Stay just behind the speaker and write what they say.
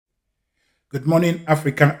Good morning,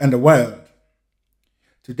 Africa and the world.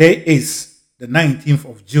 Today is the 19th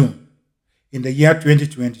of June in the year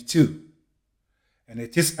 2022, and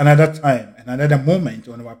it is another time and another moment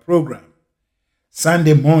on our program,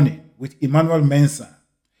 Sunday Morning with Emmanuel Mensah.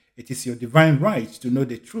 It is your divine right to know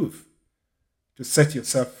the truth, to set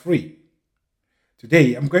yourself free.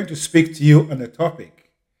 Today, I'm going to speak to you on the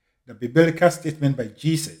topic, the biblical statement by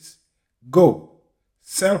Jesus: Go,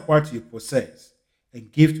 sell what you possess,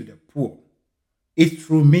 and give to the poor. Its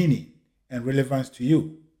true meaning and relevance to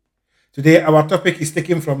you. Today, our topic is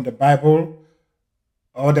taken from the Bible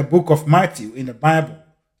or the book of Matthew in the Bible,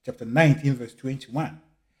 chapter 19, verse 21.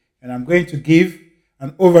 And I'm going to give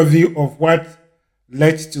an overview of what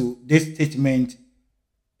led to this statement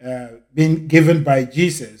being given by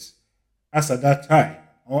Jesus as at that time,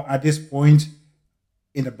 or at this point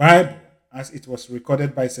in the Bible, as it was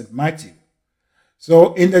recorded by St. Matthew.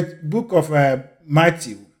 So, in the book of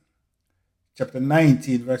Matthew, chapter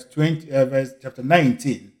 19, chapter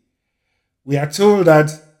 19, we are told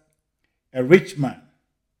that a rich man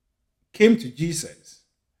came to Jesus,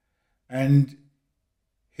 and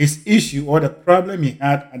his issue or the problem he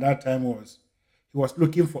had at that time was he was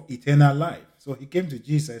looking for eternal life. So he came to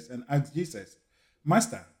Jesus and asked Jesus,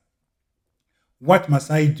 "Master, what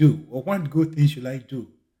must I do, or what good thing should I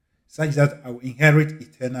do such that I will inherit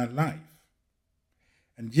eternal life?"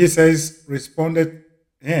 And Jesus responded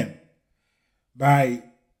to him by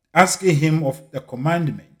asking him of the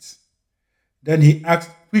commandments. Then he asked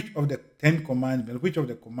which of the 10 commandments, which of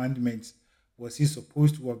the commandments was he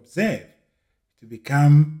supposed to observe to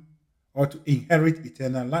become or to inherit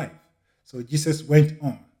eternal life. So Jesus went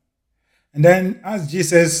on. And then as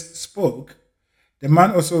Jesus spoke, the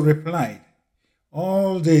man also replied,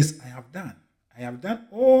 "All this I have done. I have done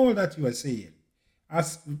all that you are saying,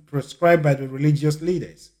 as prescribed by the religious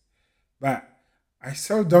leaders. But I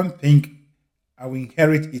still don't think I will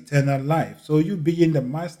inherit eternal life. So you being the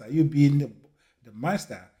master, you being the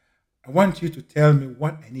master, I want you to tell me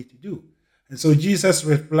what I need to do." And so Jesus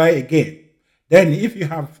replied again, "Then if you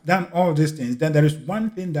have done all these things, then there is one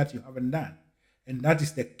thing that you haven't done. And that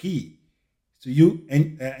is the key to you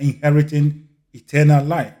inheriting eternal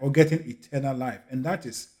life or getting eternal life. And that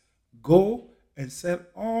is, go and sell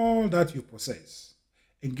all that you possess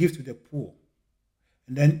and give to the poor.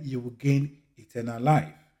 And then you will gain eternal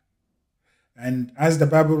life." And as the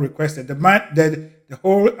Bible requested, the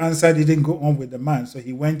whole answer didn't go on with the man, so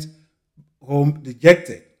he went home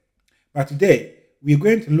dejected. But today, we're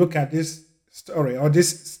going to look at this story or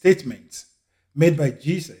this statement made by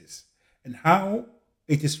Jesus and how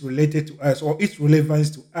it is related to us, or its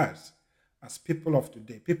relevance to us as people of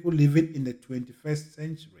today, people living in the 21st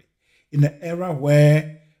century, in an era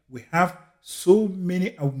where we have so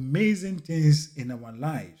many amazing things in our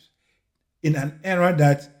lives, in an era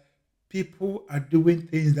that people are doing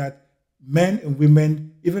things that men and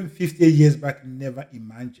women, even 50 years back, never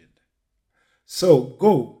imagined. So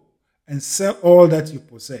go and sell all that you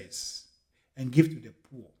possess and give to the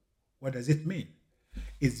poor. What does it mean?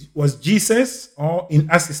 Was Jesus, or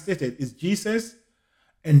as he stated, is Jesus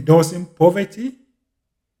endorsing poverty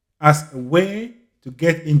as a way to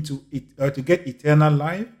get into it, or to get eternal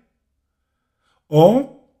life?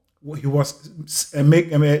 Or he was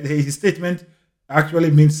his statement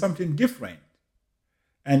actually means something different.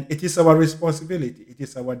 And it is our responsibility, it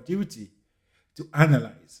is our duty to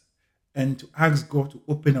analyze and to ask God to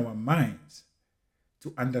open our minds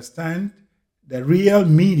to understand the real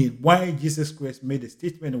meaning why Jesus Christ made a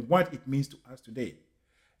statement and what it means to us today.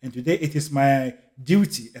 And today it is my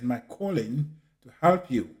duty and my calling to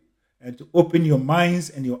help you and to open your minds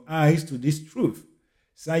and your eyes to this truth,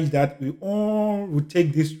 such that we all will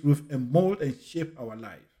take this truth and mold and shape our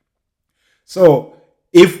life. So,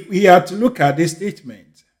 if we are to look at this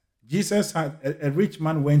statement, Jesus had a rich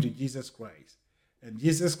man went to Jesus Christ, and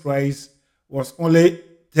Jesus Christ was only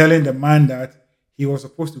telling the man that he was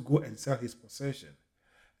supposed to go and sell his possession.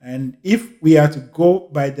 And if we are to go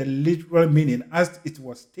by the literal meaning as it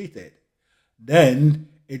was stated, then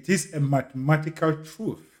it is a mathematical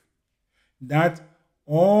truth that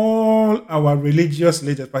all our religious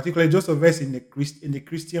leaders, particularly those of us in the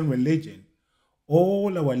Christian religion,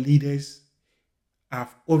 all our leaders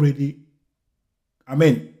have already,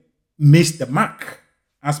 missed the mark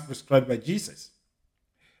as prescribed by Jesus.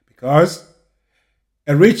 Because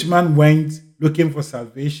a rich man went looking for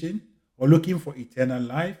salvation or looking for eternal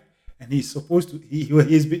life, and he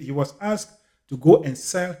was asked to go and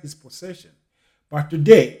sell his possession. But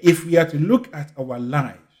today, if we are to look at our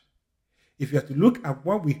lives, if we are to look at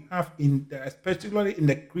what we have especially in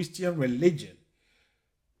the Christian religion,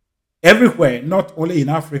 everywhere, not only in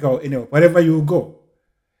Africa or anywhere, wherever you go,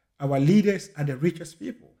 our leaders are the richest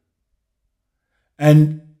people.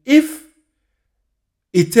 And if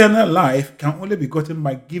eternal life can only be gotten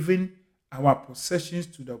by giving our possessions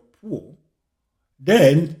to the poor,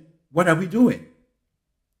 then what are we doing?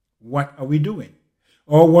 What are we doing?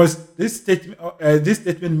 Or was this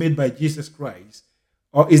statement made by Jesus Christ?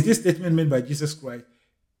 Or is this statement made by Jesus Christ,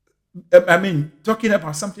 talking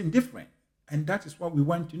about something different? And that is what we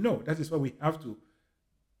want to know. That is what we have to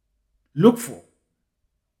look for.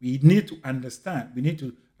 We need to understand. We need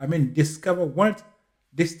to, discover what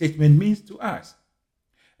this statement means to us.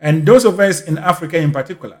 And those of us in Africa in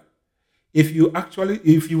particular, if you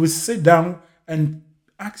will sit down and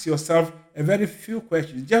ask yourself a very few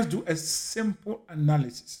questions, just do a simple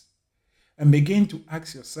analysis and begin to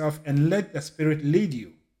ask yourself and let the Spirit lead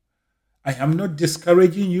you. I am not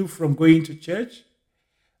discouraging you from going to church.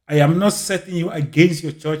 I am not setting you against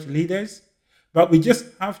your church leaders, but we just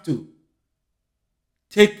have to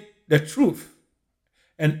take the truth.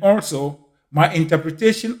 And also, my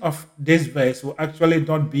interpretation of this verse will actually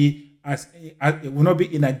not be it will not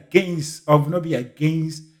be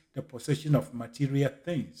against the possession of material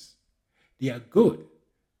things. They are good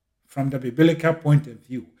from the biblical point of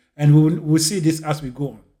view, and we'll see this as we go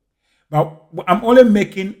on. But I'm only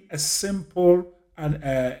making a simple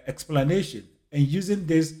explanation and using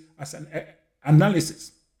this as an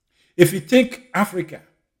analysis. If you take Africa,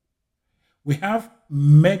 we have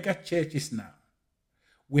mega churches now.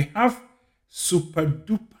 We have super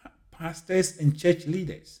duper pastors and church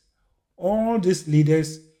leaders. All these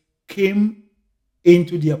leaders came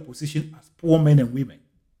into their position as poor men and women.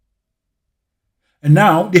 And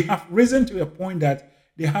now they have risen to a point that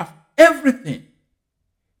they have everything.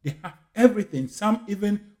 They have everything. Some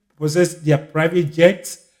even possess their private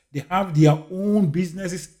jets. They have their own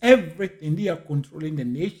businesses, everything. They are controlling the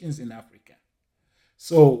nations in Africa.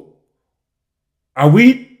 So, are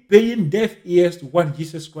we paying deaf ears to what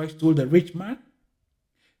Jesus Christ told the rich man?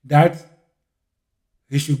 That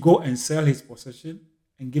he should go and sell his possession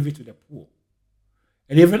and give it to the poor.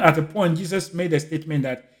 And even at a point, Jesus made a statement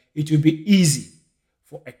that it will be easy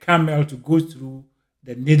for a camel to go through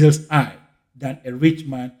the needle's eye than a rich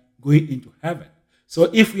man going into heaven. So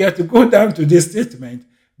if we are to go down to this statement,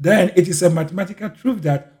 then it is a mathematical truth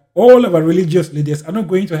that all of our religious leaders are not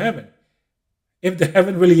going to heaven. If the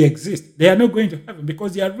heaven really exists, they are not going to heaven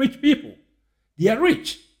because they are rich people. They are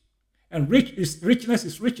rich. And richness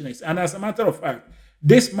is richness. And as a matter of fact,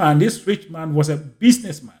 this rich man was a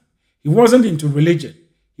businessman. He wasn't into religion.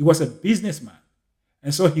 He was a businessman.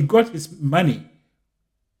 And so he got his money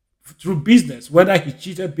through business, whether he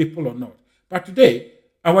cheated people or not. But today,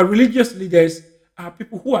 our religious leaders are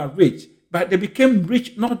people who are rich, but they became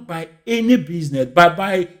rich not by any business, but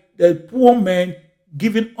by the poor men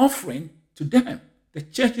giving offering to them. The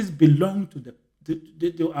churches belong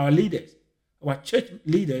to our leaders, our church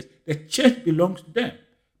leaders. The church belongs to them,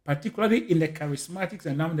 particularly in the charismatics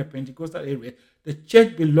and now in the Pentecostal area. The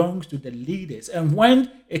church belongs to the leaders. And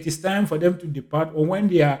when it is time for them to depart or when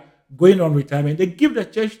they are going on retirement, they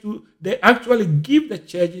actually give the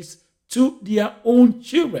churches to their own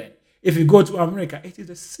children. If you go to America, it is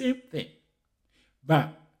the same thing.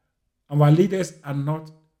 But our leaders are not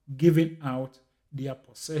giving out their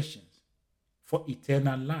possessions for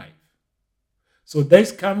eternal life. So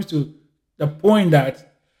this comes to the point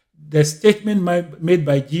that the statement made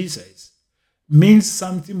by Jesus means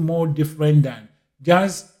something more different than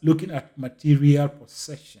just looking at material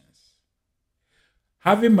possessions.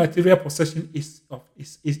 Having material possession is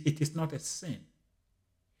not a sin.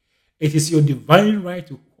 It is your divine right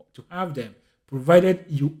to have them, provided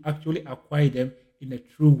you actually acquire them in a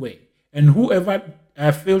true way. And whoever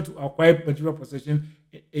failed to acquire material possession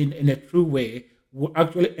in a true way will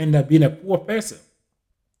actually end up being a poor person.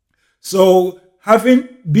 So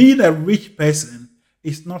being a rich person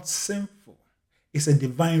is not sinful. It's a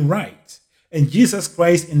divine right. And Jesus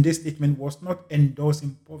Christ in this statement was not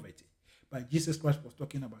endorsing poverty, but Jesus Christ was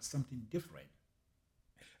talking about something different.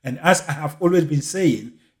 And as I have always been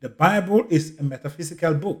saying, the Bible is a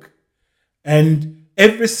metaphysical book. And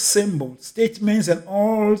every symbol, statements, and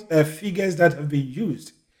all figures that have been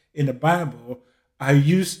used in the Bible are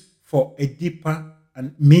used for a deeper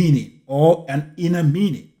meaning or an inner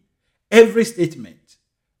meaning. Every statement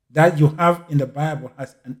that you have in the Bible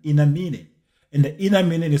has an inner meaning. And the inner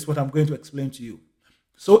meaning is what I'm going to explain to you.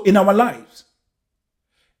 So in our lives,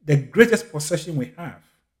 the greatest possession we have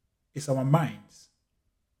is our minds.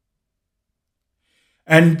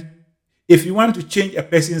 And if you want to change a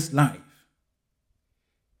person's life,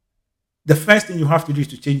 the first thing you have to do is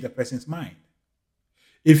to change the person's mind.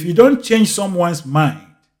 If you don't change someone's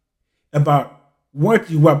mind about what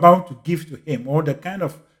you are about to give to him or the kind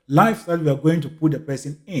of lifestyle you are going to put the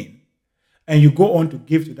person in, and you go on to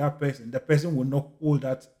give to that person, the person will not hold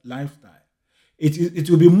that lifestyle. It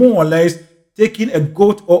will be more or less taking a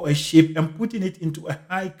goat or a sheep and putting it into a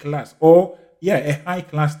high class, or a high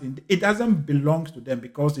class thing. It doesn't belong to them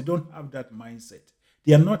because they don't have that mindset.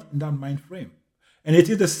 They are not in that mind frame. And it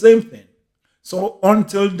is the same thing. So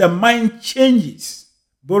until the mind changes,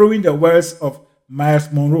 borrowing the words of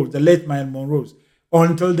Miles Monroe, the late Miles Monroe,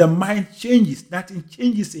 until the mind changes, nothing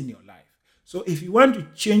changes in your life. So if you want to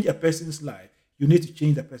change a person's life, you need to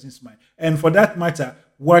change the person's mind. And for that matter,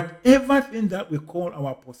 whatever thing that we call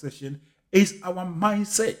our possession is our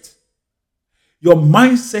mindset. Your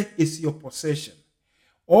mindset is your possession.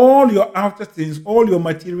 All your outer things, all your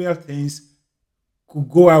material things could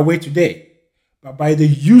go away today. But by the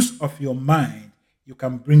use of your mind, you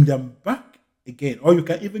can bring them back again, or you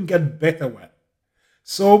can even get better ones.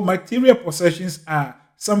 So material possessions are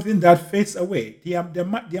something that fades away. They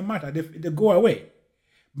matter, they go away.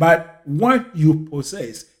 But what you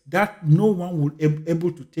possess that no one will be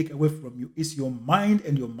able to take away from you is your mind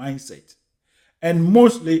and your mindset. And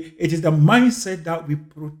mostly, it is the mindset that we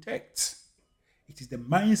protect. It is the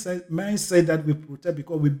mindset that we protect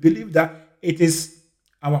because we believe that it is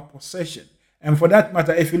our possession. And for that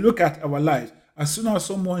matter, if you look at our lives, as soon as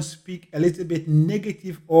someone speaks a little bit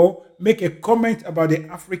negative or make a comment about the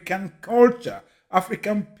African culture,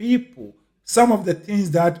 African people, some of the things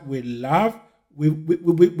that we love, we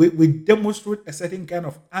demonstrate a certain kind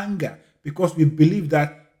of anger because we believe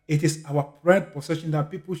that it is our pride possession that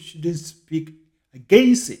people shouldn't speak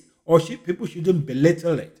against it, or people shouldn't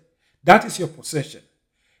belittle it. That is your possession.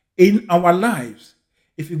 In our lives,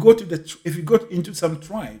 if you go into some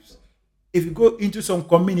tribes, if you go into some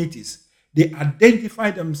communities, they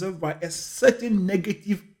identify themselves by a certain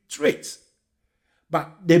negative trait,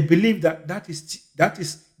 but they believe that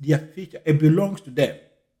is their feature. It belongs to them.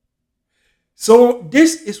 So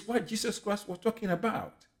this is what Jesus Christ was talking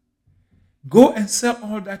about. Go and sell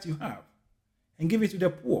all that you have and give it to the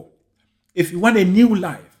poor. If you want a new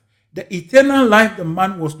life, the eternal life the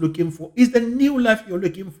man was looking for is the new life you're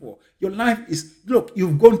looking for. Your life is, look,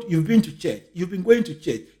 you've been to church, you've been going to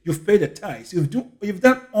church, you've paid the tithes, you've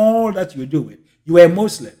done all that you're doing. You are a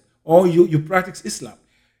Muslim or you practice Islam.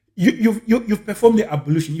 You've performed the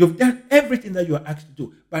ablution, you've done everything that you are asked to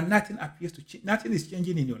do, but nothing appears to change, nothing is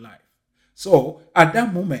changing in your life. So at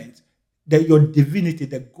that moment, that your divinity,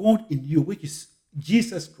 the God in you, which is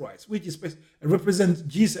Jesus Christ, which is represents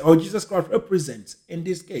Jesus, or Jesus Christ represents in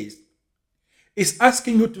this case, is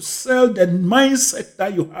asking you to sell the mindset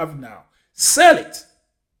that you have now. Sell it.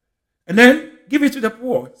 And then give it to the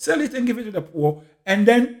poor. Sell it and give it to the poor. And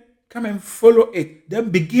then come and follow it. Then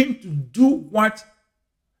begin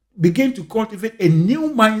to cultivate a new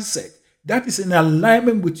mindset that is in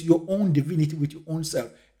alignment with your own divinity, with your own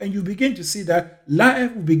self. And you begin to see that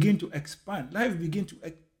life will begin to expand. Life will begin to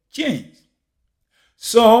change.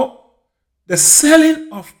 So, the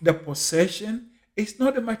selling of the possession is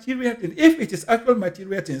not the material thing. If it is actual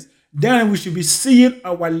material things, then we should be seeing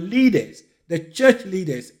our leaders, the church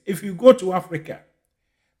leaders. If you go to Africa,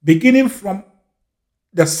 beginning from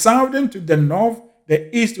the southern to the north,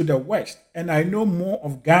 the east to the west, and I know more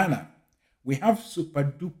of Ghana, we have super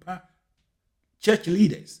duper church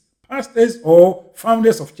leaders, pastors or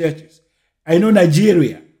founders of churches. I know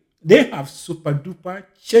Nigeria, they have super duper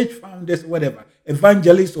church founders, whatever,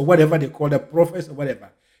 evangelists or whatever they call the prophets or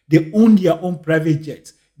whatever. They own their own private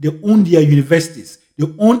jets. They own their universities. They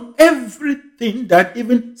own everything that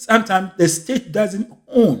even sometimes the state doesn't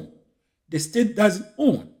own. The state doesn't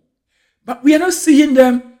own. But we are not seeing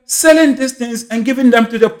them selling these things and giving them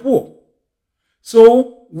to the poor.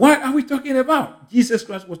 So what are we talking about? Jesus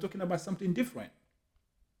Christ was talking about something different.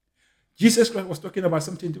 Jesus Christ was talking about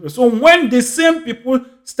something different. So when the same people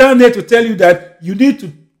stand there to tell you that you need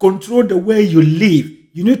to control the way you live,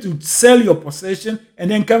 you need to sell your possession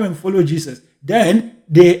and then come and follow Jesus, then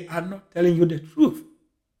they are not telling you the truth.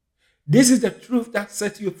 This is the truth that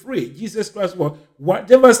sets you free. Jesus Christ was,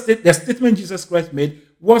 the statement Jesus Christ made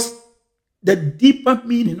was the deeper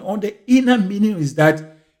meaning or the inner meaning is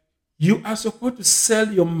that you are supposed to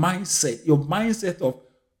sell your mindset of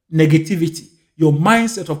negativity, your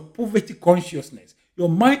mindset of poverty consciousness, your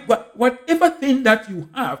mind, whatever thing that you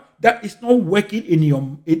have that is not working in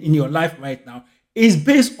your life right now is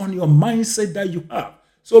based on your mindset that you have.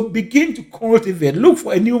 So begin to cultivate, look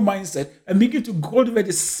for a new mindset and begin to cultivate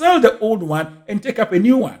it, sell the old one and take up a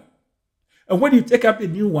new one. And when you take up the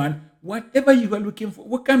new one, whatever you are looking for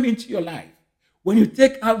will come into your life. When you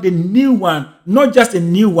take out the new one, not just a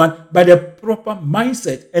new one, but a proper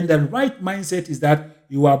mindset. And the right mindset is that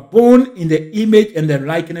you are born in the image and the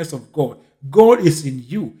likeness of God. God is in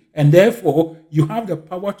you. And therefore, you have the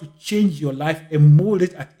power to change your life and mold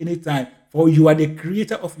it at any time. For you are the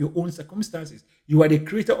creator of your own circumstances. You are the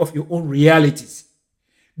creator of your own realities.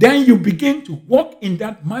 Then you begin to walk in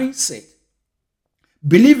that mindset,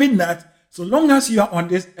 believing that so long as you are on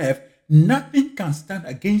this earth, nothing can stand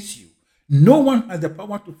against you. No one has the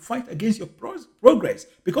power to fight against your progress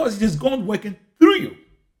because it is God working through you.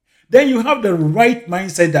 Then you have the right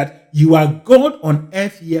mindset that you are God on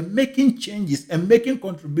earth here, making changes and making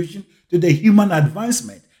contribution to the human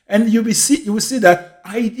advancement. And you will see that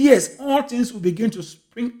ideas, all things will begin to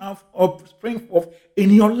spring forth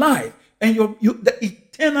in your life. And the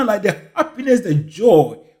eternal life, the happiness, the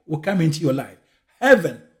joy will come into your life.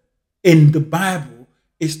 Heaven in the Bible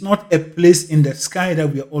is not a place in the sky that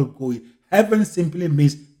we are all going. Heaven simply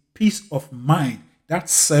means peace of mind, that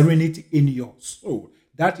serenity in your soul.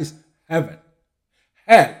 That is heaven.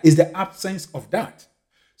 Hell is the absence of that.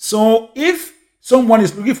 So if someone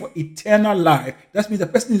is looking for eternal life, that means the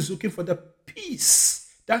person is looking for the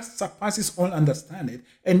peace that surpasses all understanding.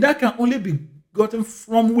 And that can only be gotten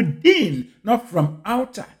from within, not from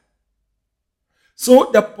outside.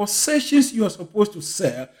 So the possessions you are supposed to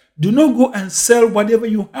sell, do not go and sell whatever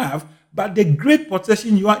you have, but the great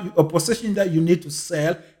possession possession that you need to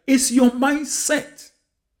sell is your mindset.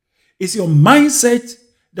 It's your mindset,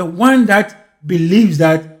 the one that believes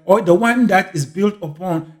that, or the one that is built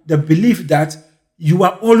upon the belief that you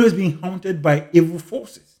are always being haunted by evil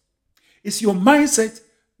forces. It's your mindset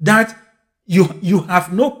that you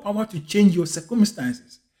have no power to change your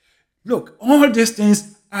circumstances. Look, all these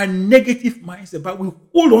things are negative mindset, but we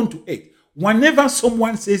hold on to it. Whenever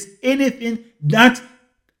someone says anything that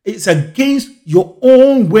is against your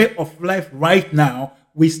own way of life right now,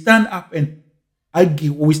 we stand up and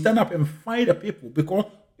argue, or we stand up and fight the people because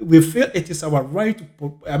we feel it is our right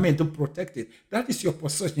to protect it. That is your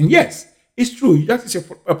possession. Yes, it's true. That is your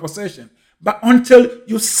possession. But until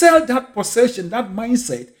you sell that possession, that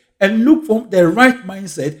mindset, and look for the right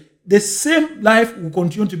mindset, the same life will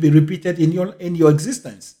continue to be repeated in your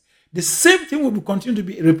existence. The same thing will continue to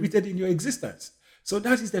be repeated in your existence. So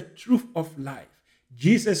that is the truth of life.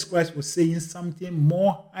 Jesus Christ was saying something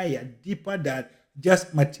more higher, deeper than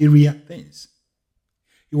just material things.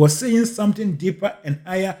 He was saying something deeper and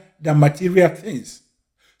higher than material things.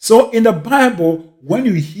 So in the Bible, when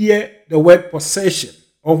you hear the word possession,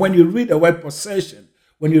 or when you read the word possession,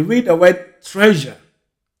 when you read the word treasure,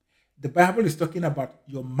 the Bible is talking about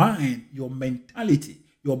your mind, your mentality,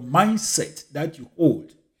 your mindset that you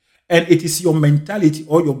hold. And it is your mentality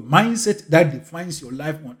or your mindset that defines your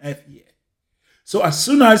life on earth here. So as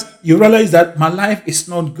soon as you realize that my life is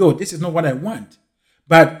not good, this is not what I want,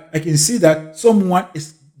 but I can see that someone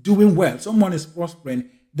is doing well, someone is prospering,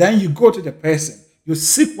 then you go to the person, you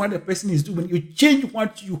seek what the person is doing, you change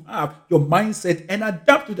what you have, your mindset, and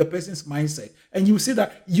adapt to the person's mindset. And you see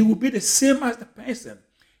that you will be the same as the person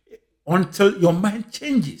until your mind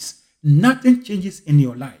changes. Nothing changes in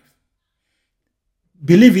your life.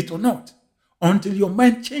 Believe it or not, until your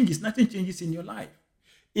mind changes, nothing changes in your life.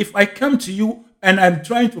 If I come to you and I'm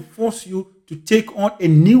trying to force you to take on a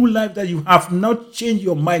new life that you have not changed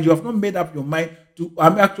your mind, you have not made up your mind to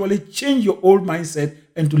actually change your old mindset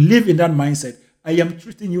and to live in that mindset, I am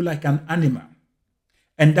treating you like an animal.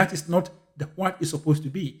 And that is not what it's supposed to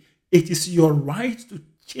be. It is your right to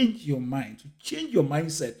change your mind, to change your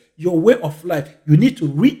mindset, your way of life. You need to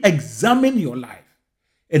re-examine your life.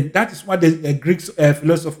 And that is what the Greek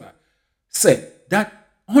philosopher said, that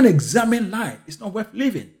unexamined life is not worth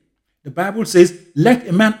living. The Bible says, let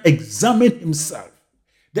a man examine himself.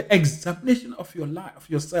 The examination of your life, of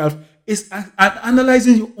yourself, is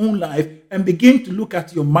analyzing your own life and begin to look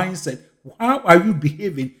at your mindset. How are you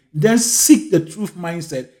behaving? Then seek the truth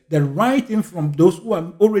mindset, the right thing from those who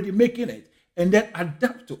are already making it, and then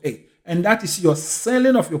adapt to it. And that is your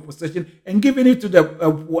selling of your possession and giving it to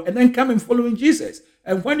the and then come and following Jesus.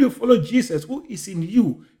 And when you follow Jesus, who is in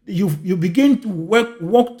you, you begin to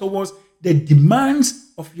walk towards the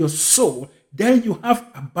demands of your soul. Then you have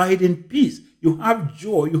abiding peace. You have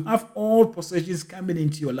joy. You have all possessions coming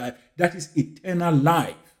into your life. That is eternal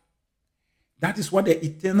life. That is what the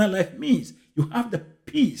eternal life means. You have the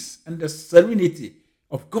peace and the serenity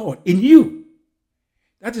of God in you.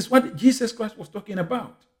 That is what Jesus Christ was talking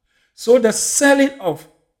about. So the selling of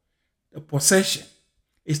the possession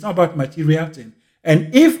is not about material thing.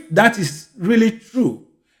 And if that is really true,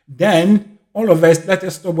 then all of us, let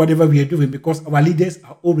us stop whatever we are doing because our leaders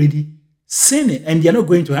are already sinning and they are not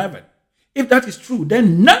going to heaven. If that is true,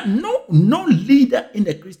 then no leader in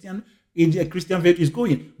the Christian faith is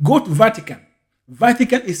going. Go to Vatican.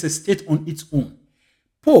 Vatican is a state on its own.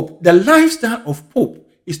 Pope, the lifestyle of Pope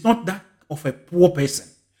is not that of a poor person.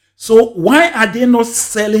 So why are they not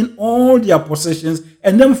selling all their possessions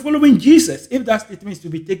and then following Jesus if that statement is to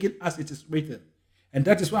be taken as it is written? And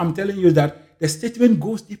that is why I'm telling you that the statement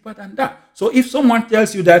goes deeper than that. So if someone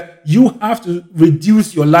tells you that you have to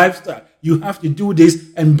reduce your lifestyle, you have to do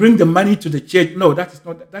this and bring the money to the church, no, that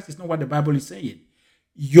is not what the Bible is saying.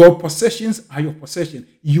 Your possessions are your possession.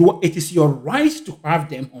 It is your right to have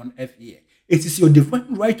them on earth here. It is your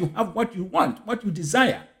divine right to have what you want, what you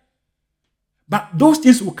desire. But those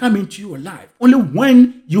things will come into your life only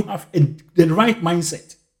when you have the right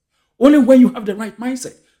mindset. Only when you have the right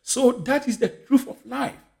mindset. So that is the truth of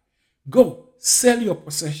life. Go, sell your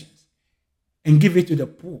possessions and give it to the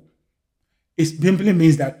poor. It simply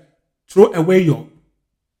means that throw away your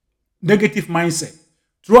negative mindset.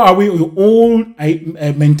 Throw away your old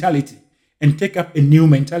mentality and take up a new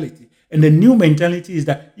mentality. And the new mentality is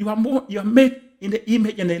that you are made in the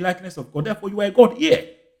image and the likeness of God. Therefore, you are God here.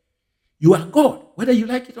 You are God, whether you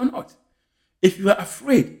like it or not. If you are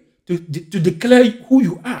afraid to declare who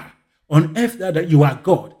you are on earth, that you are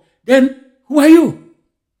God, then who are you?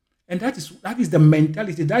 And that is the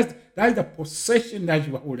mentality. That is the possession that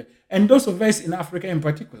you are holding. And those of us in Africa in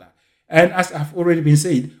particular, and as I've already been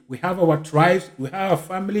saying, we have our tribes, we have our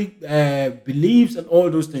family beliefs and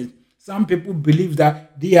all those things. Some people believe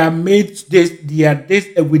that they are made this, they are this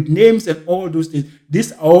with names and all those things.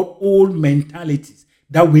 These are all old mentalities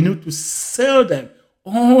that we need to sell them.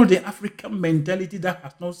 All the African mentality that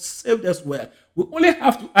has not served us well. We only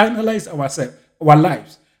have to analyze ourselves, our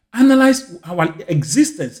lives, analyze our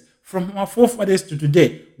existence from our forefathers to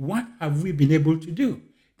today. What have we been able to do?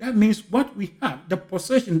 That means what we have, the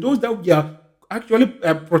possession, those that we are actually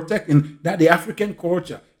protecting, that the African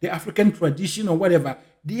culture, the African tradition or whatever,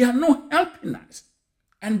 they are not helping us.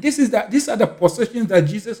 And these are the possessions that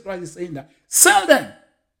Jesus Christ is saying that sell them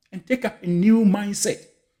and take up a new mindset.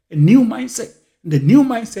 A new mindset. The new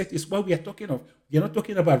mindset is what we are talking of. We are not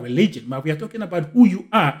talking about religion, but we are talking about who you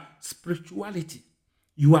are, spirituality.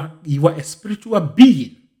 You are a spiritual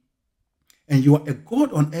being. And you are a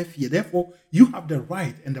God on earth here. Therefore, you have the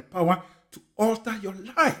right and the power to alter your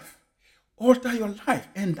life. Alter your life.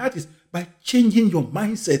 And that is by changing your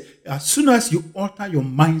mindset. As soon as you alter your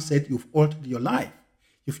mindset, you've altered your life.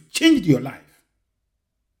 You've changed your life.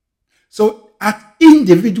 So at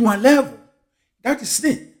individual level, that is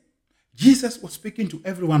it. Jesus was speaking to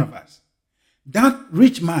every one of us. That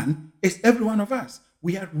rich man is every one of us.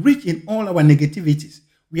 We are rich in all our negativities.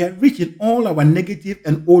 We are rich in all our negative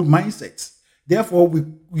and old mindsets. Therefore,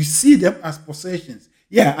 we see them as possessions.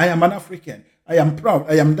 Yeah, I am an African. I am proud.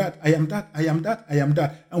 I am that. I am that. I am that. I am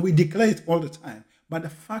that. And we declare it all the time. But the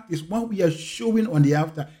fact is, what we are showing on the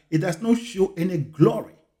outer, it does not show any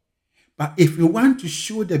glory. But if we want to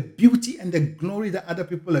show the beauty and the glory that other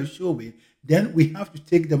people are showing, then we have to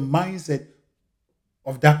take the mindset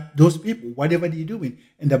of those people, whatever they're doing.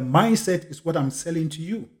 And the mindset is what I'm selling to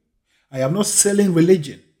you. I am not selling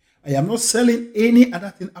religion. I am not selling any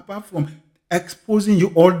other thing apart from exposing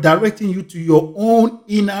you or directing you to your own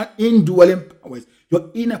inner indwelling powers,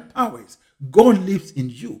 your inner powers. God lives in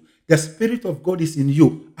you. The Spirit of God is in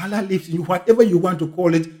you. Allah lives in you. Whatever you want to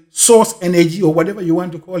call it, source energy or whatever you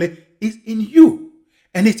want to call it, is in you.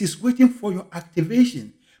 And it is waiting for your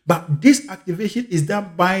activation. But this activation is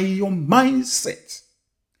done by your mindset.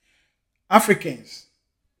 Africans,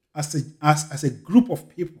 as a group of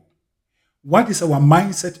people, what is our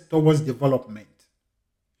mindset towards development?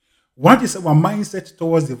 What is our mindset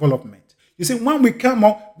towards development? You see, when we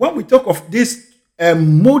talk of this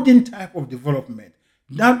modern type of development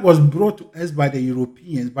that was brought to us by the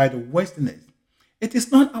Europeans, by the Westerners, it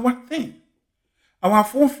is not our thing. Our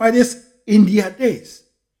forefathers in their days,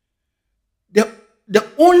 the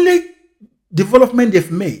only development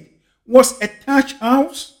they've made was a thatch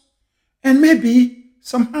house and maybe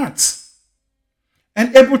some huts,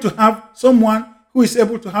 and able to have someone who is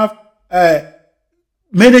able to have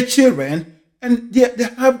many children, and they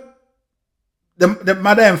have the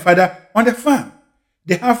mother and father on the farm.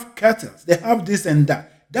 They have cattle, they have this and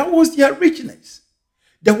that. That was their richness.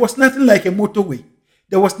 There was nothing like a motorway.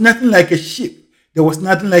 There was nothing like a ship. There was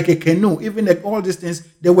nothing like a canoe. Even like all these things,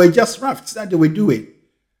 they were just rafts that they were doing.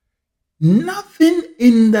 Nothing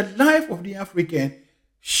in the life of the African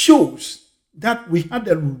shows that we had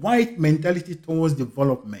the right mentality towards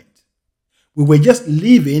development. We were just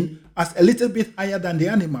living as a little bit higher than the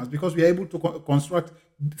animals because we are able to construct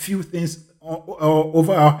few things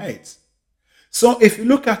over our heads. So if you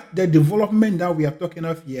look at the development that we are talking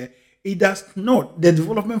of here, it does not, the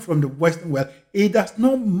development from the Western world, it does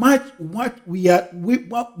not match what we are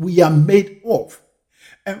made of.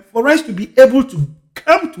 And for us to be able to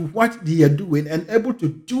come to what they are doing and able to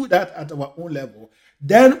do that at our own level,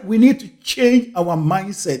 then we need to change our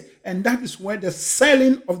mindset. And that is where the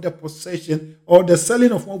selling of the possession or the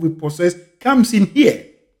selling of what we possess comes in here.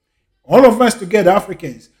 All of us together,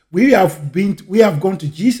 Africans, we have gone to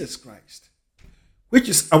Jesus Christ, which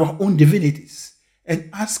is our own divinities, and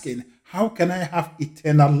asking, how can I have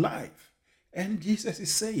eternal life? And Jesus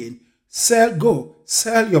is saying, sell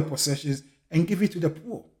your possessions and give it to the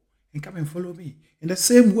poor and come and follow me. In the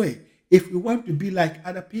same way, if we want to be like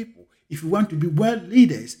other people, if we want to be world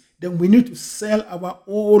leaders, then we need to sell our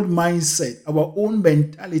own mindset, our own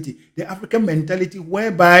mentality, the African mentality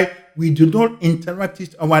whereby we do not interact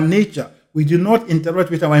with our nature, we do not interact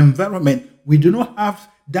with our environment, we do not have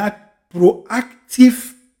that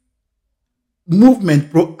proactive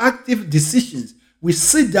movement, proactive decisions. We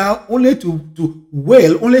sit down only to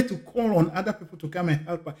wail, only to call on other people to come and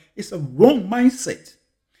help us. It's a wrong mindset.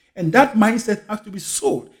 And that mindset has to be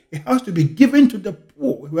sold. It has to be given to the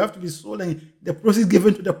poor. We have to be sold and the process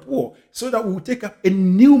given to the poor so that we will take up a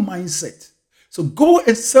new mindset. So go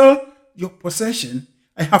and sell your possession.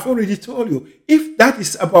 I have already told you, if that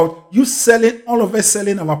is about you selling, all of us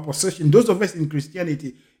selling our possession, those of us in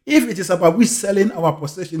Christianity, if it is about we selling our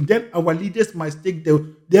possession, then our leaders must take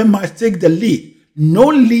the lead. No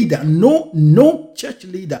leader, no church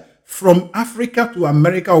leader from Africa to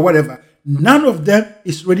America or whatever, none of them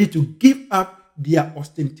is ready to give up their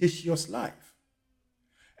ostentatious life.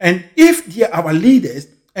 And if they are our leaders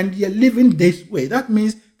and they are living this way, that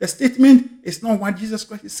means the statement is not what Jesus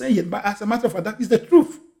Christ is saying, but as a matter of fact, that is the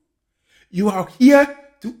truth. You are here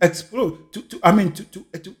to explore,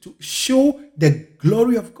 to show the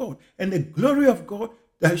glory of God. And the glory of God,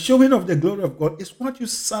 the showing of the glory of God is what you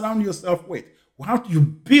surround yourself with, how you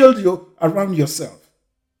build around yourself.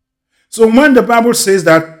 So when the Bible says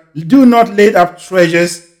that do not lay up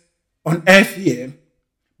treasures on earth here,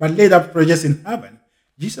 but lay up treasures in heaven,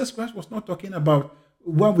 Jesus Christ was not talking about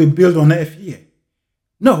what we build on earth here.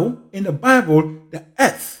 No, in the Bible, the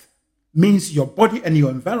earth means your body and your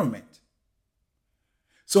environment.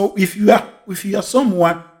 So if you are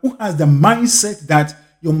someone who has the mindset that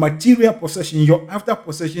your material possession, your after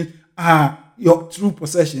possessions are your true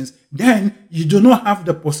possessions, then you do not have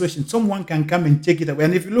the possession. Someone can come and take it away.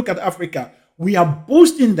 And if you look at Africa, we are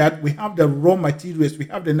boasting that we have the raw materials, we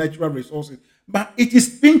have the natural resources, but it is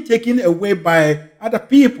being taken away by other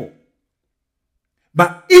people.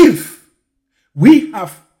 But if we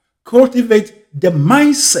have cultivated the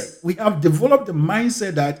mindset, we have developed the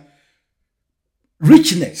mindset that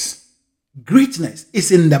richness, greatness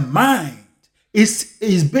is in the mind,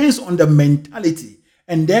 is based on the mentality,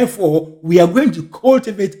 and therefore we are going to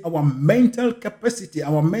cultivate our mental capacity,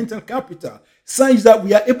 our mental capital, such that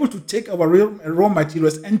we are able to take our raw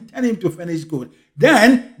materials and turn into finished good.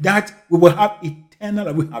 Then that we will have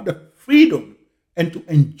eternal, we have the freedom and to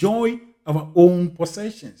enjoy our own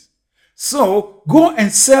possessions. So go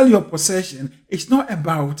and sell your possession. It's not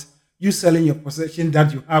about you selling your possession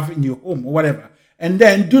that you have in your home or whatever. And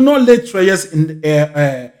then do not lay treasures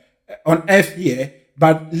on earth here,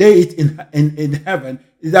 but lay it in heaven.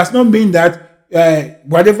 It does not mean that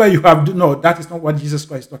whatever you have, no, that is not what Jesus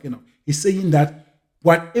Christ is talking about. He's saying that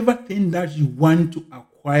whatever thing that you want to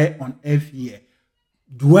acquire on earth here,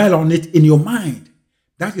 dwell on it in your mind.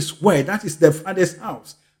 That is the Father's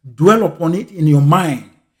house. Dwell upon it in your mind.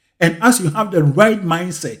 And as you have the right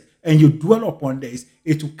mindset and you dwell upon this,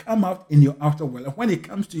 it will come out in your outer world. And when it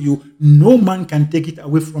comes to you, no man can take it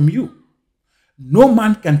away from you. No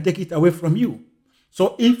man can take it away from you.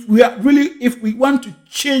 So if we want to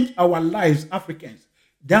change our lives, Africans,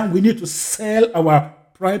 then we need to sell our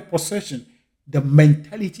pride possession, the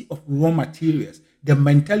mentality of raw materials, the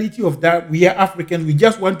mentality of that we are Africans. We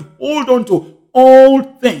just want to hold on to all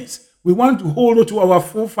things. We want to hold on to our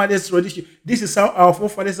forefathers' tradition. This is how our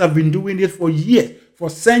forefathers have been doing it for years, for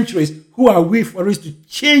centuries. Who are we for us to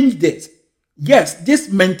change this? Yes, this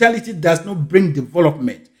mentality does not bring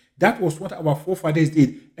development. That was what our forefathers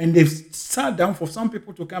did. And they've sat down for some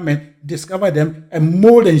people to come and discover them and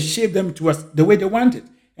mold and shape them to us the way they wanted.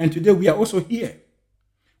 And today we are also here.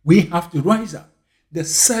 We have to rise up. The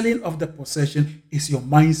selling of the possession is your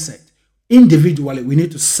mindset. Individually, we need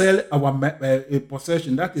to sell our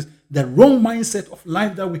possession. That is the wrong mindset of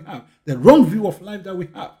life that we have, the wrong view of life that we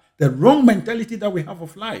have, the wrong mentality that we have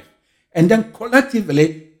of life. And then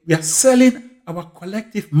collectively, we are selling our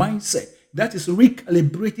collective mindset. That is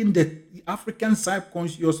recalibrating the African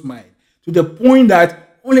subconscious mind to the point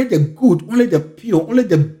that only the good, only the pure, only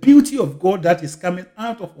the beauty of God that is coming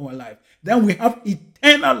out of our life. Then we have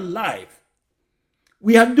eternal life.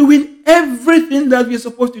 We are doing everything that we're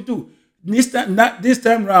supposed to do. This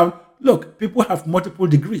time around, look, people have multiple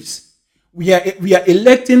degrees. We are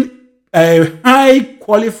electing high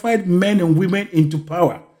qualified men and women into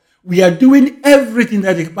power. We are doing everything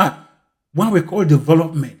that is bad. What we call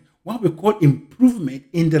development, what we call improvement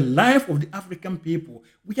in the life of the African people.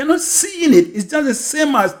 We are not seeing it. It's just the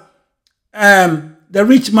same as the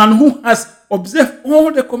rich man who has observed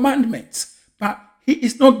all the commandments, but he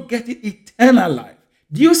is not getting eternal life.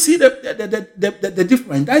 Do you see the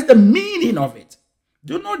difference? That's the meaning of it.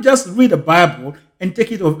 Do not just read the Bible and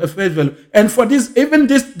take it at face value. And for this, even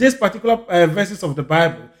this particular verses of the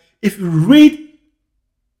Bible, if you read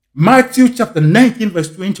Matthew chapter 19,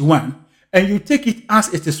 verse 21, and you take it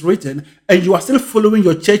as it is written, and you are still following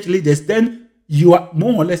your church leaders, then you are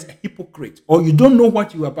more or less a hypocrite, or you don't know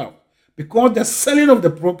what you are about. Because the selling of the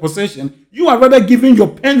possession, you are rather giving your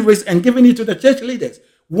pen raise and giving it to the church leaders.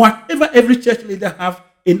 Whatever every church leader have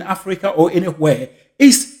in Africa or anywhere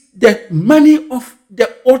is the money of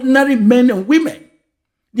the ordinary men and women.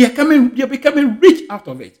 They are becoming rich out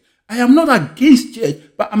of it. I am not against church,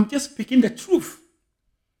 but I'm just speaking the truth.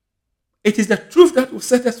 It is the truth that will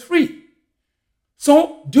set us free.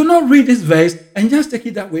 So do not read this verse and just take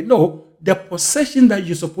it that way. No, the possession that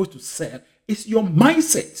you're supposed to sell is your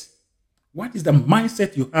mindset. What is the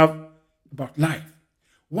mindset you have about life?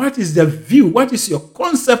 What is the view? What is your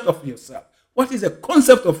concept of yourself? What is the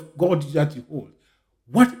concept of God that you hold?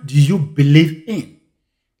 What do you believe in?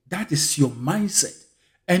 That is your mindset.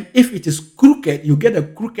 And if it is crooked, you get a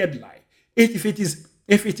crooked life. If it is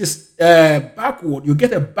backward, you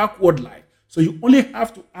get a backward life. So you only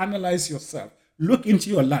have to analyze yourself. Look into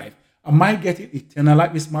your life. Am I getting eternal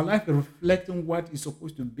life? Is my life reflecting what is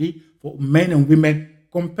supposed to be for men and women?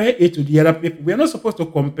 Compare it to the other people. We are not supposed to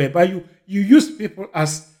compare, but you use people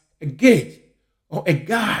as a gauge or a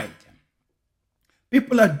guide.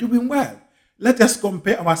 People are doing well. Let us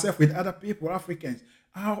compare ourselves with other people, Africans.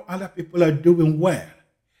 How other people are doing well.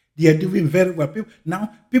 They are doing very well.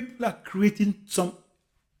 People are creating some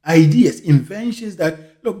ideas, inventions that,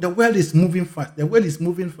 look, the world is moving fast. The world is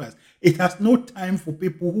moving fast. It has no time for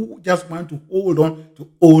people who just want to hold on to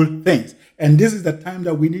old things. And this is the time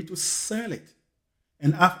that we need to sell it.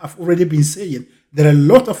 And I've already been saying, there are a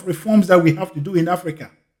lot of reforms that we have to do in Africa.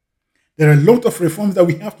 There are a lot of reforms that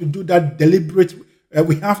we have to do that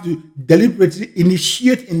we have to deliberately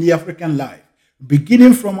initiate in the African life,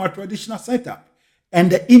 beginning from our traditional setup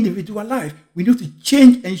and the individual life. We need to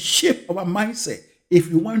change and shape our mindset if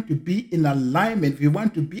we want to be in alignment, if we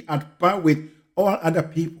want to be at par with all other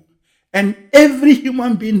people. And every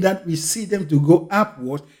human being that we see them to go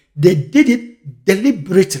upwards, they did it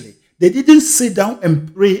deliberately. They didn't sit down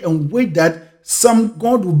and pray and wait that some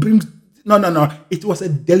God will bring. No. It was a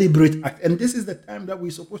deliberate act. And this is the time that we're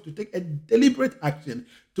supposed to take a deliberate action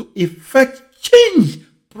to effect change,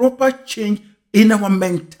 proper change in our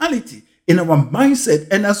mentality, in our mindset.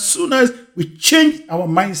 And as soon as we change our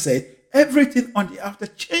mindset, everything on the after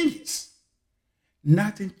changes.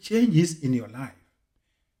 Nothing changes in your life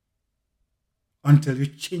until you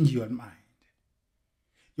change your mind.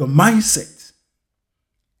 Your mindset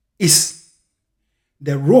is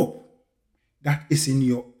the rope that is in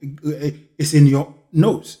your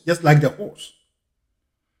nose, just like the horse.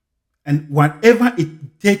 And whatever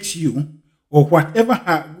it takes you, or whatever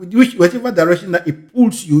direction that it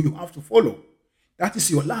pulls you, you have to follow. That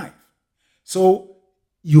is your life. So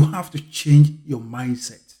you have to change your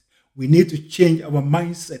mindset. We need to change our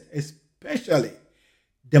mindset, especially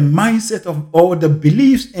the mindset of all the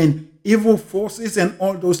beliefs in evil forces and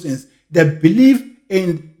all those things. The belief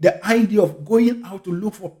in the idea of going out to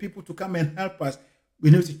look for people to come and help us. We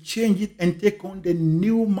need to change it and take on the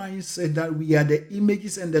new mindset that we are the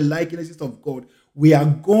images and the likenesses of God. We are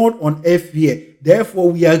God on earth here. Therefore,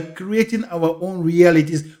 we are creating our own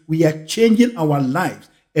realities. We are changing our lives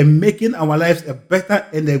and making our lives a better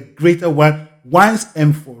and a greater one once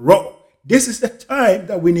and for all. This is the time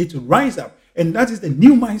that we need to rise up. And that is the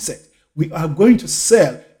new mindset. We are going to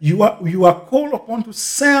sell. You are called upon to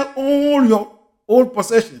sell all your old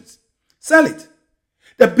possessions. Sell it.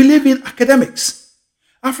 They believe in academics.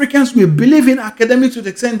 Africans will believe in academics to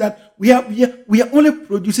the extent that we are only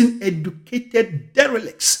producing educated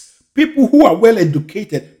derelicts. People who are well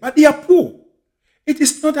educated, but they are poor. It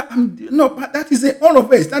is not that but that is all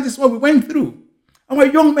of us. That is what we went through. Our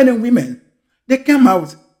young men and women, they come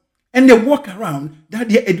out and they walk around that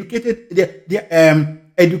they are educated, they're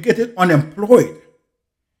educated, unemployed.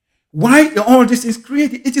 Why all this is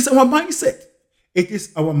created? It is our mindset. It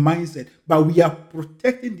is our mindset. But we are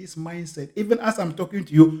protecting this mindset. Even as I'm talking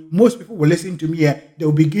to you, most people will listen to me here. They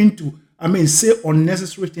will begin to, say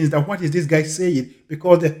unnecessary things. That what is this guy saying?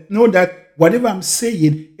 Because they know that whatever I'm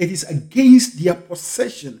saying, it is against their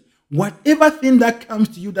possession. Whatever thing that comes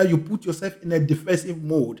to you that you put yourself in a defensive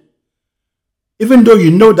mode, even though you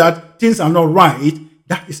know that things are not right,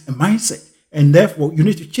 that is a mindset. And therefore, you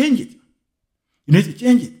need to change it. You need to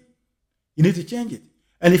change it. You need to change it.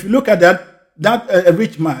 And if you look at that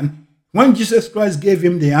rich man, when Jesus Christ gave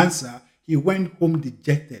him the answer, he went home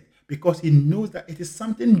dejected because he knows that it is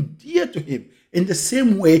something dear to him. In the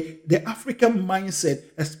same way, the African mindset,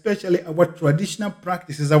 especially our traditional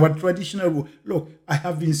practices, our traditional rule. Look, I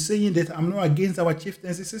have been saying that I'm not against our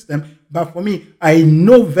chieftaincy system, but for me, I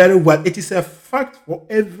know very well, it is a fact for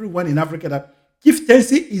everyone in Africa that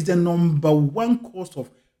chieftaincy is the number one cause of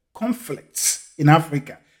conflicts in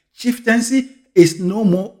Africa. Chieftaincy is no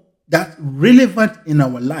more that relevant in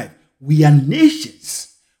our life. We are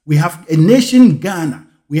nations. We have a nation Ghana.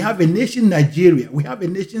 We have a nation Nigeria. We have a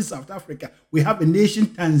nation South Africa. We have a nation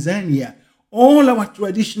Tanzania. All our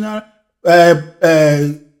traditional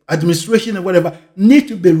administration or whatever need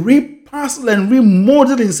to be reparceled and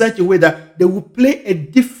remodeled in such a way that they will play a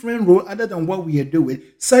different role other than what we are doing.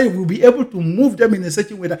 So we'll be able to move them in a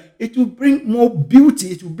such a way that it will bring more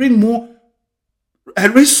beauty. It will bring more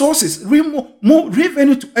resources, more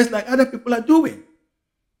revenue to us like other people are doing.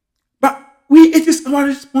 But it is our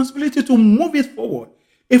responsibility to move it forward.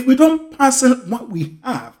 If we don't parcel what we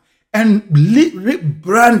have and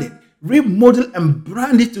rebrand it, remodel and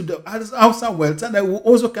brand it to the outside world so that will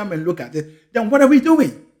also come and look at it, then what are we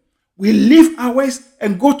doing? We leave ours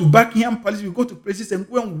and go to Buckingham Palace, we go to places and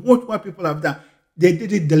go and watch what people have done. They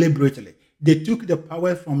did it deliberately. They took the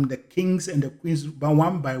power from the kings and the queens by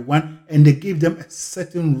one, and they gave them a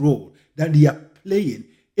certain role that they are playing.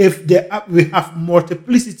 If we have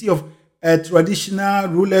multiplicity of traditional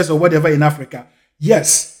rulers or whatever in Africa,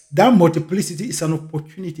 yes, that multiplicity is an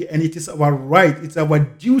opportunity, and it is our right, it's our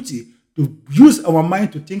duty to use our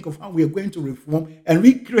mind to think of how we are going to reform and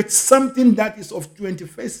recreate something that is of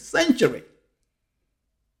 21st century.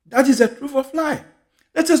 That is the truth of life.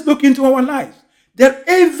 Let us look into our lives. That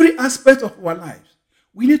every aspect of our lives,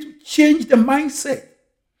 we need to change the mindset.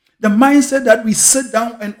 The mindset that we sit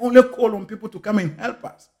down and only call on people to come and help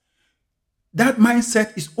us. That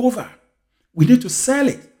mindset is over. We need to sell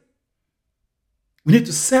it. We need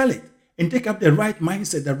to sell it and take up the right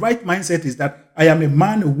mindset. The right mindset is that I am a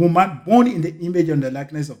man, a woman, born in the image and the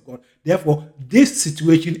likeness of God. Therefore, this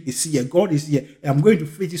situation is here. God is here. I'm going to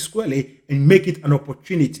fit it squarely and make it an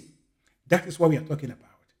opportunity. That is what we are talking about.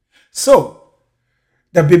 So,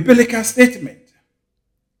 the biblical statement,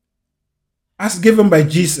 as given by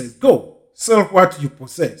Jesus, go, sell what you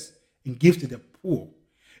possess and give to the poor,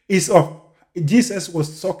 Jesus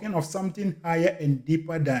was talking of something higher and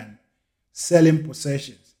deeper than selling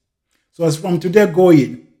possessions. So as from today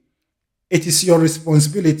going, it is your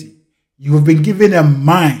responsibility. You have been given a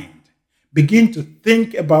mind. Begin to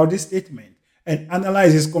think about this statement and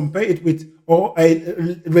analyze it, compare it with, or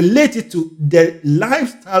relate it to the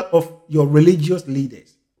lifestyle of your religious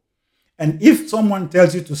leaders. And if someone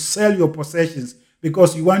tells you to sell your possessions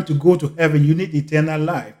because you want to go to heaven, you need eternal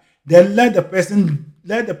life, then let the person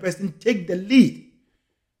take the lead.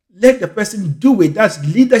 Let the person do it. That's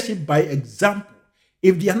leadership by example.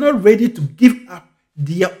 If they are not ready to give up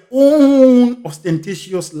their own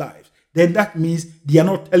ostentatious lives, then that means they are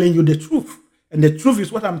not telling you the truth. And the truth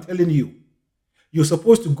is what I'm telling you. You're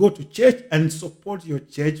supposed to go to church and support your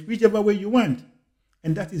church whichever way you want.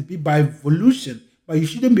 And that is by evolution. But you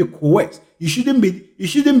shouldn't be coerced. You shouldn't be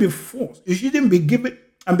forced. You shouldn't be given.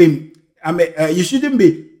 You shouldn't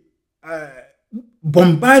be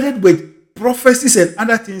bombarded with prophecies and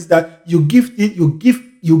other things that you give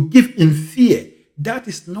in fear. That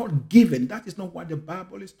is not given. That is not what the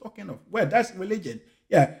Bible is talking of. Well, that's religion.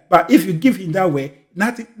 Yeah, but if you give in that way,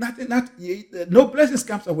 no blessings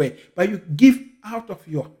comes away. But you give out of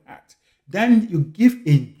your heart. Then you give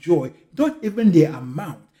in joy. Not even the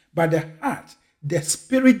amount, but the heart, the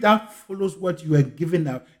spirit that follows what you are giving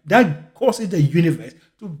out. That causes the universe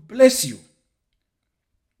to bless you.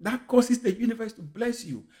 That causes the universe to bless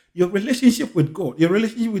you. Your relationship with God, your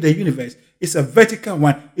relationship with the universe is a vertical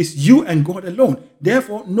one. It's you and God alone.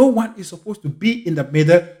 Therefore, no one is supposed to be in the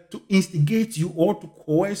middle to instigate you or to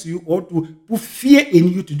coerce you or to put fear in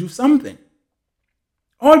you to do something.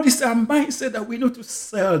 All these are mindsets that we need to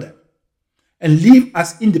sell them and live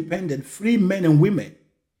as independent, free men and women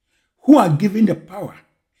who are given the power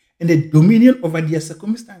and the dominion over their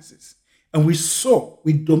circumstances. And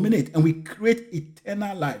we dominate, and we create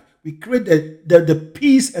eternal life. We create the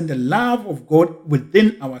peace and the love of God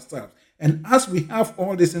within ourselves. And as we have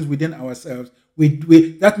all these things within ourselves,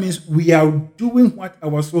 that means we are doing what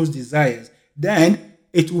our soul desires. Then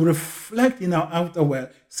it will reflect in our outer world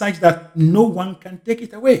such that no one can take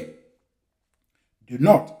it away. Do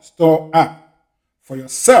not store up for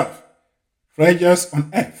yourself treasures on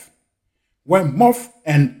earth, where moth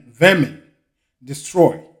and vermin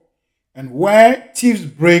destroy, and where thieves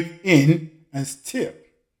break in and steal.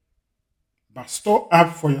 But store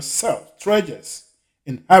up for yourself treasures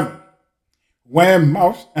in heaven, where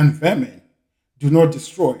moth and vermin do not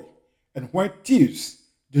destroy, and where thieves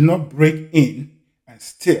do not break in and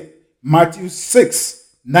steal. Matthew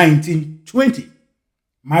 6:19-20.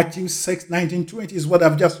 Matthew 6:19-20 is what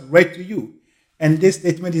I've just read to you. And this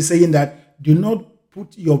statement is saying that do not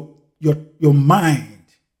put your mind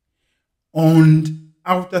on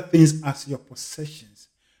outer things as your possessions,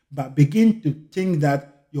 but begin to think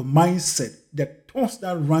that your mindset, the thoughts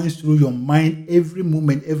that runs through your mind every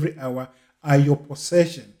moment, every hour, are your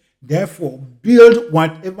possession. Therefore, build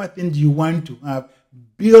whatever thing you want to have,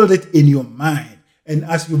 build it in your mind. And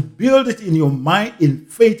as you build it in your mind in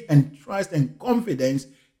faith and trust and confidence,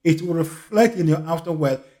 it will reflect in your outer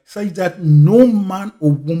world such that no man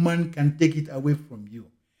or woman can take it away from you.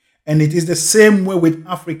 And it is the same way with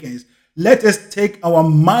Africans. Let us take our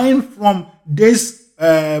mind from this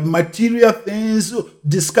material things,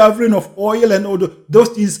 discovering of oil and all those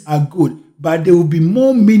things are good, but they will be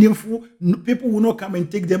more meaningful. People will not come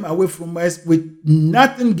and take them away from us with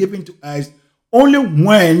nothing given to us. Only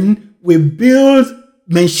when we build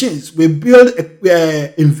machines, we build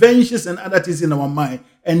inventions and other things in our mind,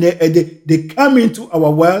 and they come into our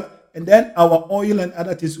world, and then our oil and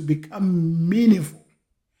other things will become meaningful.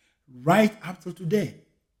 Right up to today,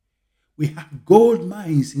 we have gold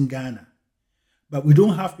mines in Ghana, but we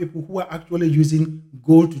don't have people who are actually using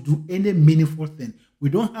gold to do any meaningful thing. We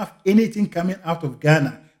don't have anything coming out of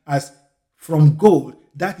Ghana as from gold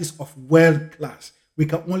that is of world class. We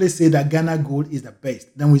can only say that Ghana gold is the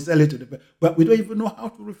best. Then we sell it to the best. But we don't even know how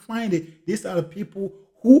to refine it. These are the people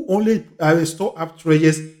who only store up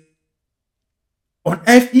treasures on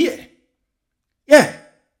earth here. Yeah.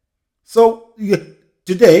 So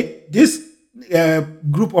today, this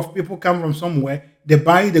group of people come from somewhere. They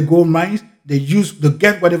buy the gold mines. They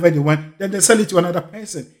get whatever they want. Then they sell it to another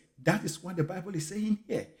person. That is what the Bible is saying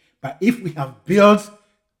here. But if we have built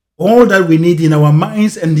all that we need in our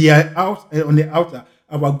minds and they are out on the outer,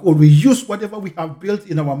 our goal, we use whatever we have built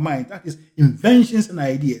in our mind. That is inventions and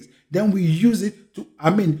ideas. Then we use it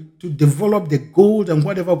to develop the gold and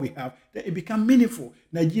whatever we have. Then it becomes meaningful.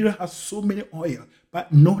 Nigeria has so many oil,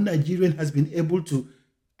 but no Nigerian has been able to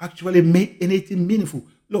actually make anything meaningful.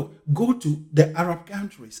 Look, go to the Arab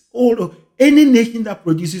countries. Any nation that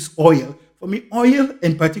produces oil, for me, oil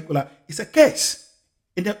in particular is a curse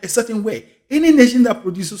in a certain way. Any nation that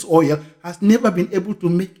produces oil has never been able to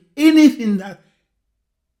make anything that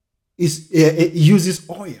uses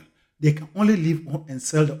oil. They can only live on and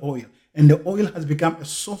sell the oil. And the oil has become a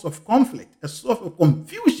source of conflict, a source of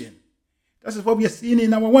confusion. That is what we are seeing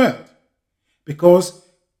in our world. Because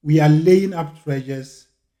we are laying up treasures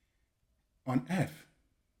on earth.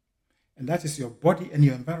 And that is your body and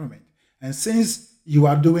your environment. And since you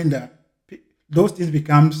are doing that, those things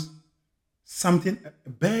becomes something, a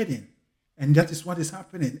burden. And that is what is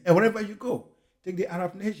happening. And wherever you go, take the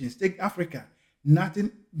Arab nations, take Africa,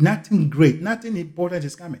 nothing great, nothing important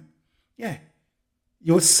is coming. Yeah.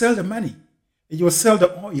 You will sell the money. You will sell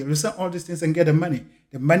the oil. You will sell all these things and get the money.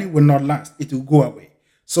 The money will not last. It will go away.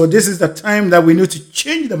 So this is the time that we need to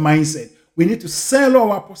change the mindset. We need to sell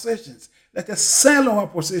all our possessions. Let us sell our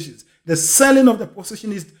possessions. The selling of the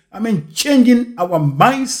possession is, changing our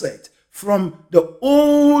mindset from the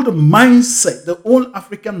old mindset, the old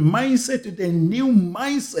African mindset, to the new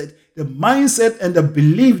mindset, the mindset and the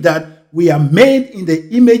belief that we are made in the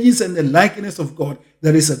images and the likeness of God.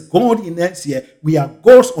 There is a God in us here. We are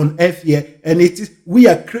gods on earth here, and we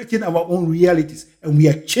are creating our own realities, and we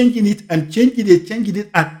are changing it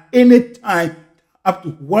at any time up to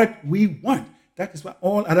what we want. That is what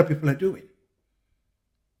all other people are doing.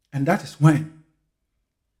 And that is when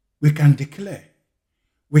we can declare.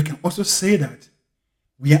 We can also say that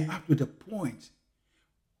we are up to the point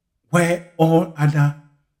where all other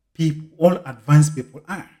people, all advanced people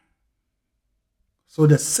are. So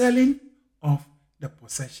the selling of the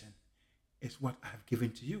possession is what I have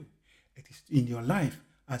given to you. It is in your life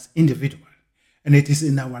as individual. And it is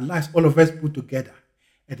in our lives, all of us put together.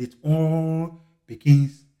 And it all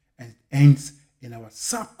begins and ends in our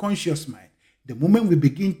subconscious mind. The moment we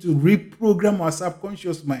begin to reprogram our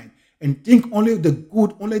subconscious mind and think only the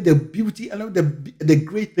good, only the beauty, only the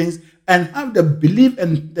great things, and have the belief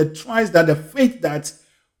and the trust, that the faith that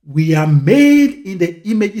we are made in the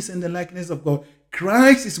images and the likeness of God.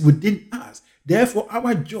 Christ is within us. Therefore,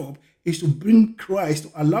 our job is to bring Christ,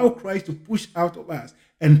 to allow Christ to push out of us,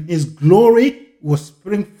 and his glory will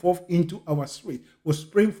spring forth into our street, will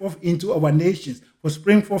spring forth into our nations, will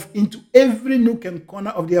spring forth into every nook and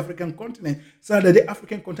corner of the African continent, so that the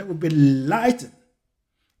African continent will be lightened.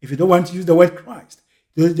 If you don't want to use the word Christ,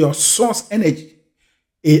 your source energy.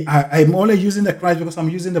 I'm only using the Christ because I'm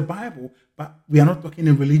using the Bible, but we are not talking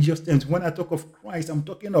in religious terms. When I talk of Christ, I'm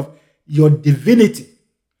talking of your divinity.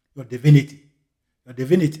 Your divinity. Your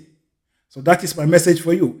divinity. So that is my message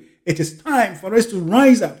for you. It is time for us to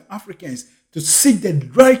rise up, Africans, to seek the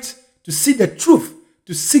right, to seek the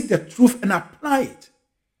truth and apply it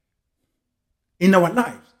in our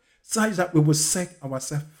lives, such that we will set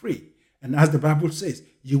ourselves free. And as the Bible says,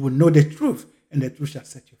 you will know the truth, and the truth shall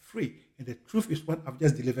set you free. And the truth is what I've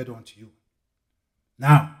just delivered unto you.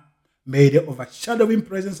 Now, may the overshadowing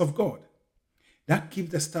presence of God that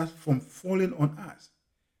keeps the stars from falling on us,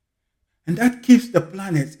 and that keeps the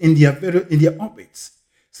planets in their orbits,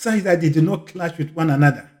 such that they do not clash with one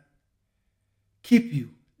another, keep you,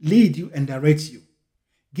 lead you, and direct you,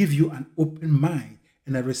 give you an open mind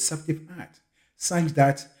and a receptive heart, such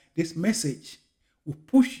that this message will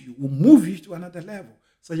push you, will move you to another level,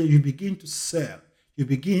 so that you begin to sell. You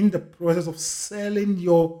begin the process of selling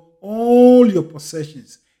all your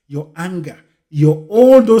possessions, your anger,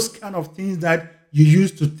 all those kind of things that you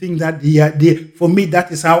used to think that for me,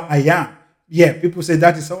 that is how I am. Yeah, people say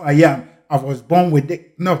that is how I am. I was born with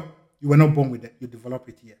it. No, you were not born with it. You develop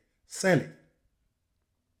it here. Sell it.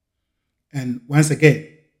 And once again,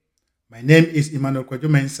 my name is Emmanuel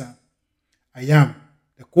Mensah. I am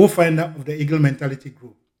the co-founder of the Eagle Mentality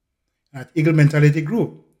Group. At Eagle Mentality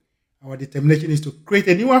Group, our determination is to create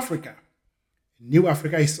a new Africa. A new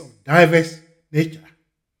Africa is of diverse nature.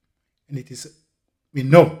 And we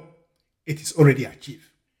know it is already achieved.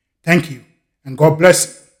 Thank you, and God bless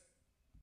you.